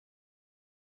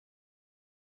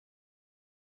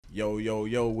Yo, yo,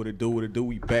 yo, what it do, what it do?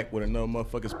 We back with another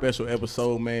motherfucking special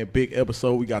episode, man. Big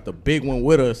episode. We got the big one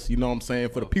with us, you know what I'm saying?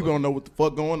 For the people who don't know what the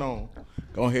fuck going on,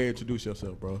 go ahead and introduce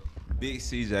yourself, bro. Big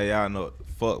CJ, y'all know what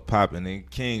the fuck popping, nigga.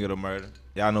 King of the murder.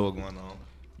 Y'all know what's going on.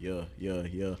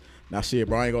 Yeah. Now, shit,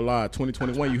 bro, I ain't gonna lie.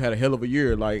 2021, you had a hell of a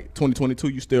year. Like, 2022,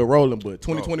 you still rolling, but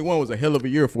 2021 was a hell of a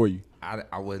year for you.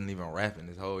 I wasn't even rapping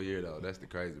this whole year, though. That's the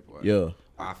crazy part. Yeah.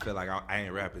 I feel like I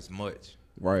ain't rap as much.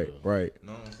 Right. You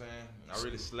know what I'm saying? I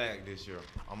really slacked this year.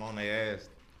 I'm on their ass.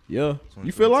 Yeah.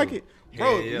 You feel like it?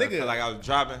 Bro, yeah, nigga. I feel like I was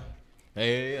dropping.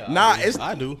 Yeah. Nah,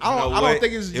 I do. I don't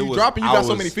think it's you dropping. You got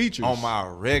so many features. On my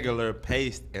regular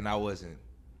pace, and I wasn't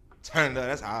turned up.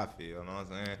 That's how I feel. You know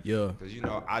what I'm saying? Yeah. Because, you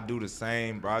know, I do the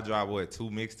same, bro. I dropped, 2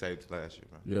 mixtapes last year,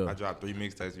 bro. Yeah. I dropped 3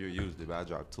 mixtapes a year usually, but I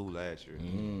dropped 2 last year.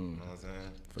 You know what I'm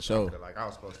saying? For sure. I feel like I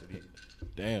was supposed to be.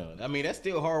 Damn. I mean, that's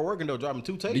still hard working, though, dropping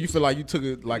 2 tapes. Do you feel like you took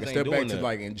it like a Niggas step ain't back doing to that.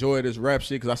 like enjoy this rap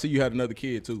shit? Because I see you had another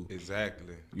kid too.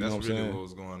 Exactly. You know That's what I'm really saying? what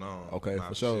was going on. Okay, Nah,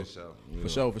 for sure.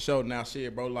 shit, For sure. Now,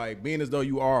 shit, bro, like being as though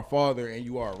you are a father and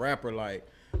you are a rapper, like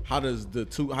how do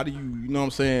you know what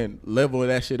I'm saying, level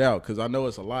that shit out? Because I know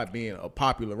it's a lot being a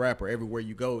popular rapper everywhere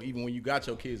you go. Even when you got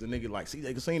your kids, a nigga like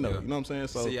CJ Kasino, you know what I'm saying?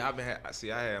 So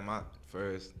I had my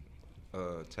first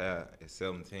child at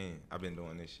 17. I've been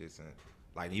doing this shit since,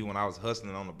 like, even when I was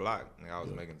hustling on the block, I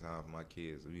was making time for my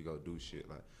kids. We go do shit.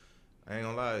 Like, I ain't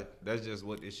gonna lie, that's just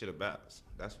what this shit about.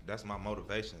 That's my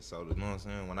motivation. So, you know what I'm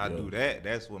saying? When I do that,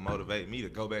 that's what motivates me to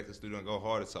go back to the studio and go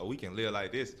harder so we can live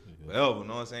like this forever. You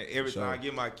know what I'm saying? Every time I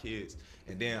get my kids,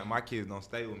 and then my kids don't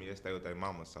stay with me, they stay with their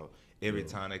mama. So every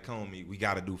time they come with me, we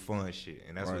gotta do fun shit.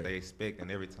 And that's what they expect.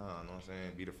 And every time, you know what I'm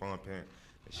saying? Be the fun parent.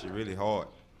 That shit really hard.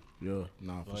 yeah,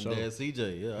 nah, for One sure. dad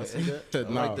CJ, yeah, I see that.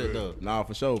 I Nah, like that, though. Nah,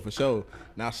 for sure.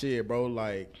 Now, shit, bro,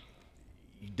 like,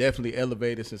 you definitely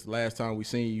elevated since the last time we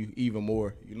seen you even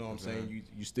more. You know what I'm saying?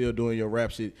 You still doing your rap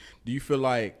shit. Do you feel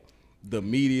like the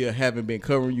media haven't been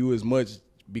covering you as much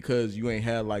because you ain't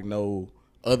had, like, no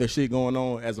other shit going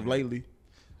on as of lately?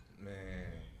 Man,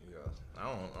 yeah. I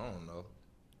don't know.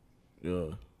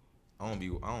 Yeah. I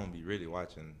don't be really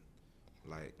watching,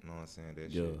 like, you know what I'm saying,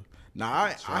 that Yeah. shit. Now,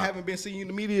 I haven't been seeing you in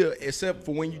the media except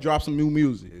for when you drop some new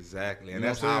music. Exactly, and You know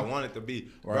that's what I'm how I saying? want it to be.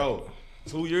 Right. Bro,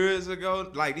 2 years ago,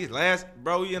 like this last,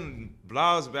 bro, we in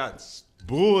blogs about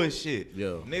bullshit.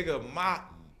 Yeah. Nigga, my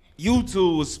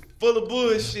YouTube was full of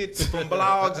bullshit from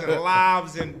blogs and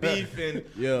lives and beef and,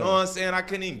 you know what I'm saying? I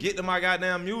couldn't even get to my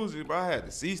goddamn music, bro. I had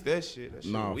to cease that shit. That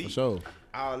shit Nah, weak. for sure.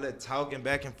 All that talking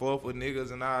back and forth with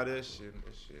niggas and all that shit.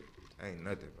 That shit ain't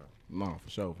nothing, bro. Nah, for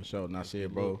sure. Now,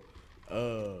 shit, bro.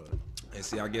 And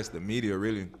see, I guess the media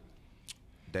really,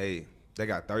 they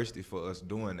got thirsty for us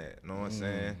doing that. You know what I'm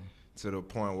saying? To the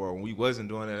point where when we wasn't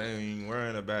doing that, they ain't even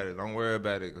worrying about it. Don't worry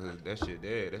about it, because that shit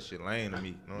dead. That shit lame to me.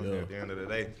 You know what I'm saying? At the end of the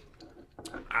day,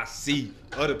 I see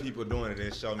other people doing it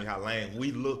and show me how lame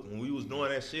we looked when we was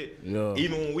doing that shit. Yeah.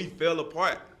 Even when we fell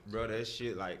apart, bro, that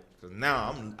shit, like, cause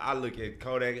now I look at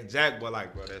Kodak and Jack Boy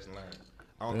like, bro, that's lame.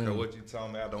 I don't care what you tell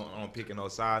me. I don't picking no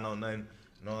side, no nothing.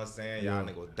 You know what I'm saying? Y'all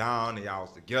niggas down and y'all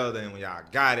was together, and when y'all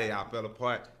got it, y'all fell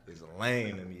apart. It's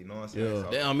lame to me. You know what I'm saying? Yeah.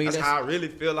 So Yeah, I mean, that's how I really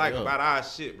feel like yeah. about our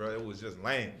shit, bro. It was just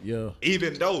lame. Yeah.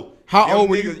 Even though How them old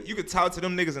were niggas, you could talk to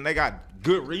them niggas and they got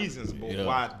good reasons Yeah.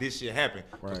 why this shit happened.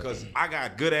 Right. Because I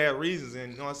got good ass reasons,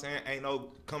 and you know what I'm saying? Ain't no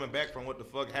coming back from what the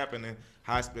fuck happened and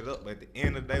how I split up. But at the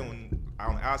end of the day, when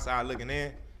on the outside looking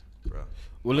in, bro.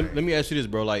 Well, let me ask you this,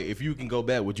 bro. Like, if you can go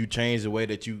back, would you change the way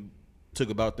that you took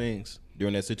about things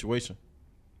during that situation?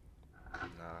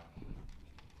 Nah.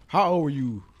 How old were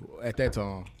you at that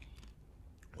time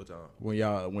What time?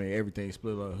 when everything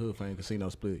split up, HOODFAME Casino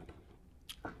split?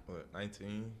 What,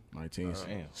 19? 19.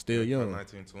 Damn. Still young.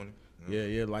 19, 20.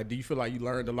 Yeah. Like, do you feel like you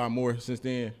learned a lot more since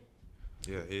then?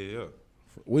 Yeah.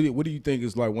 What do you think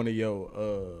is like one of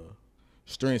your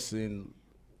strengths in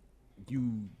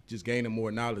you just gaining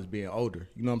more knowledge being older?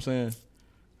 You know what I'm saying?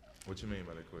 What you mean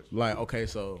by that question? Like, okay,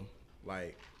 so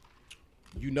like,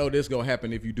 you know this gonna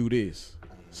happen if you do this.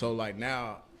 So like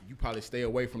now you probably stay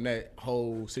away from that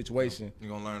whole situation.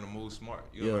 You're gonna learn to move smart.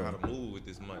 You gotta learn how to move with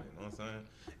this money. You know what I'm saying?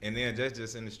 And then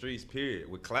just in the streets, period,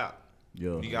 with clout.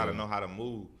 Yeah. You gotta know how to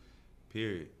move,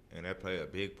 period. And that play a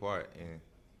big part in,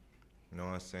 you know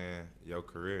what I'm saying, your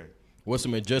career. What's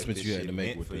some adjustments If you this had to shit make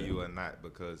meant with for that? you or not,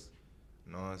 because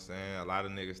you know what I'm saying, a lot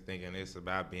of niggas thinking it's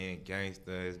about being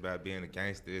gangster, it's about being a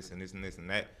gangster, this and this and this and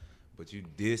that, but you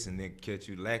diss and then catch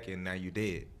you lacking, now you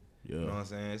dead. Yeah. You know what I'm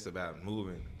saying? It's about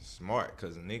moving smart,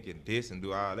 because a nigga diss and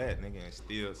do all that, nigga, and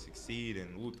still succeed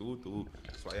and woo.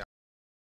 That's why y'all